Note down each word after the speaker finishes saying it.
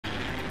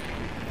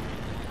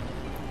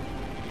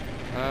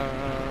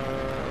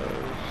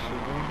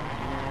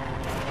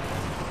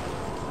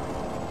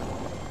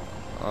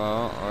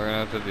Oh, we're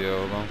gonna have to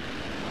deal with them.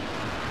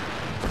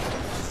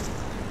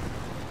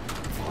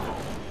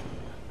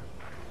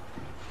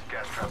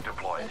 Gas trap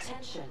deployed.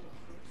 Attention.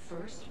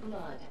 First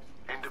blood.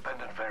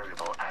 Independent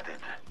variable added.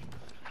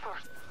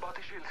 First,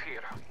 body shields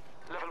here.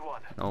 Level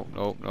 1. Nope,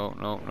 nope, nope,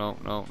 nope, nope,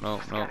 nope, nope,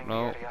 nope, Scanning the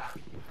nope. area.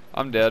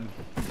 I'm dead.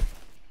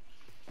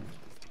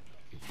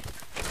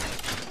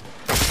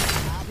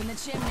 Up in the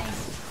chimney.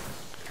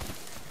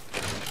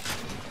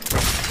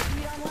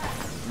 Feet on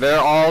left. They're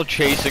all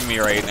chasing me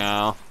right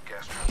now.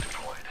 Gas trap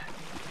deployed.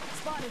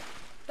 Spotted.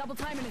 Double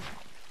timing it.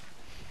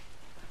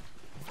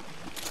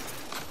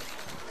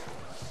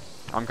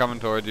 I'm coming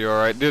towards you,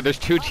 alright? Dude, there's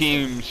two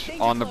teams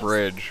on the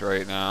bridge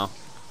right now.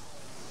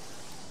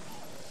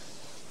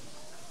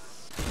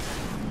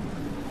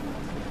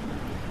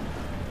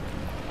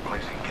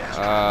 Placing gas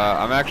trap.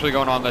 I'm actually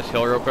going on this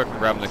hill real quick and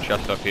grabbing the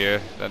chest up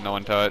here that no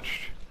one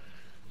touched.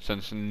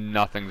 Since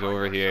nothing's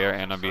over here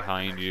and I'm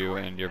behind you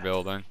and your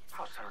building.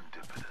 How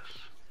serendipitous.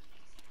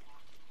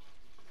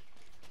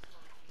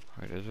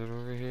 Wait, is it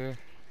over here?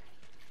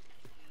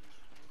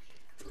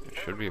 It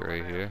should be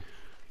right here.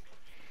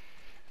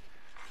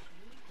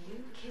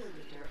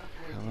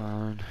 Come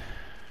on.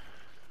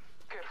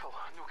 Careful,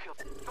 new kill.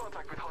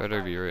 Contact with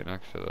Better be right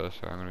next to this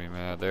or I'm gonna be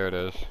mad. There it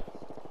is.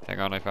 Hang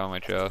on, I found my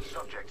chest.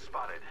 Subject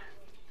spotted.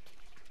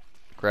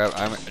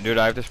 Dude,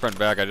 I have to sprint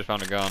back. I just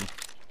found a gun.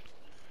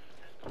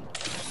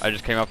 I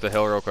just came up the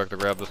hill real quick to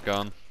grab this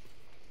gun.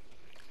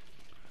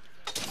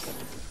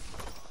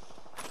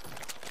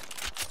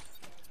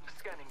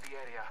 Scanning the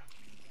area.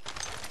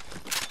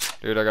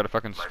 Dude, I got a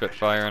fucking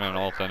Spitfire and an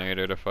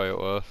alternator to fight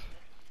with.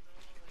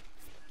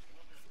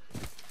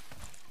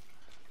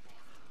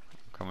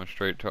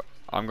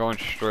 I'm going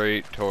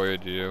straight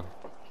towards you.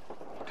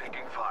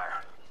 Taking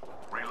fire.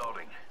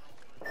 Reloading.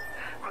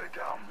 Lay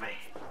down me.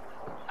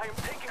 I am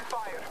taking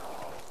fire.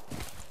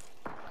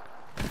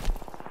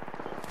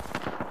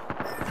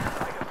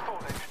 I got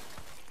foliage.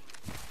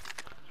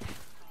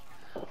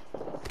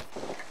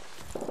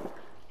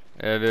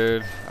 Yeah,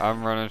 dude,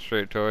 I'm running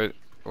straight towards.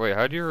 Wait,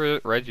 how'd you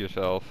res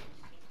yourself?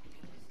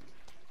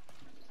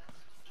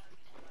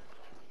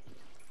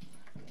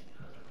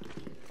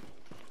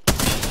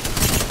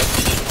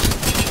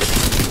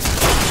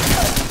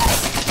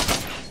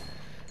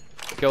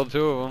 Killed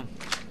two of them.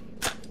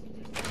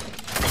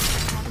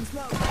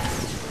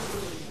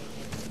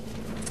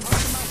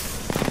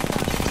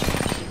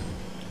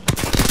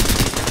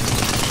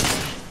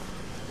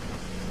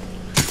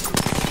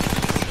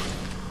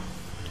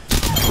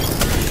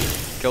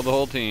 Killed the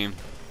whole team.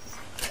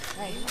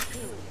 Hey,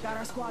 got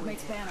our squad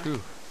mate's banner.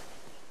 Whew.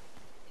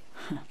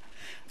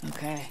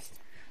 Okay,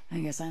 I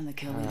guess I'm the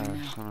killer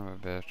now. Son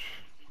of a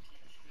bitch.